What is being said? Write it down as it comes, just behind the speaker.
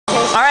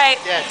All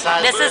right,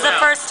 this is the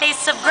first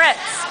taste of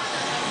grits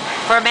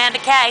for Amanda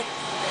K.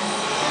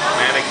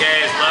 Amanda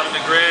K is loving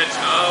the grits.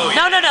 Oh,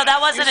 no, that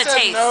wasn't a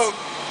taste. No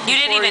you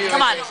didn't even,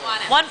 come on.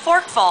 One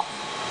forkful.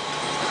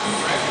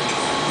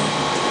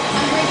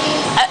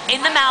 In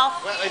the mouth.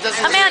 Well,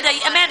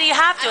 Amanda, you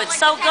have to. It's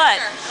so good.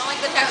 I don't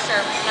like the texture.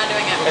 I'm not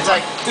doing it. It's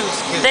like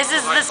this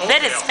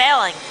bit is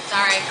failing.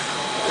 Sorry.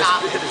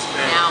 Stop.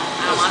 Now.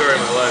 I don't want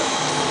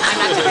to. I'm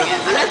not doing it.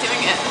 I'm not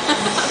doing it.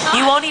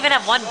 You won't even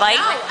have one bite?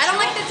 No, I don't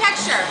like the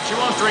texture. She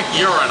won't drink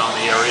urine on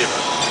the air either.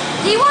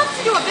 He wants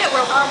to do a bit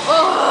where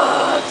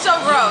it's so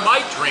gross. You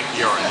might drink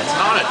urine. It's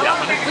not a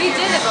definite. We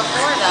did it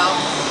before though.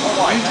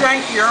 You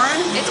drank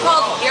urine? It's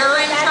called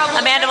urine trouble.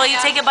 Amanda, will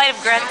you take a bite of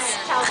grits?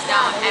 No,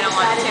 I don't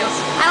want to.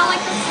 I don't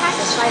like the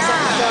texture.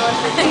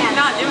 I'm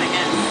not doing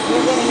it.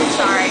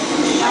 Sorry.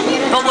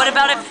 But what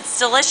about if it's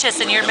delicious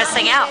and you're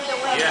missing out?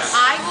 Yeah.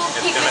 I will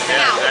keep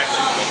missing out. Exactly.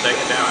 We'll take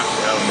it down.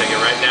 We'll take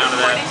it right down to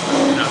that.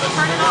 No,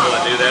 Turn it off.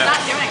 We'll do that. I'm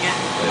not doing it.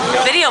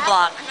 Video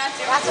blog I'm not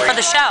doing it. for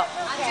the show.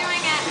 I'm not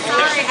doing it.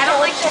 Sorry. I don't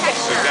like the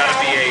texture. There's got to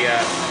be a.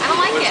 I don't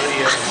like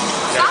it.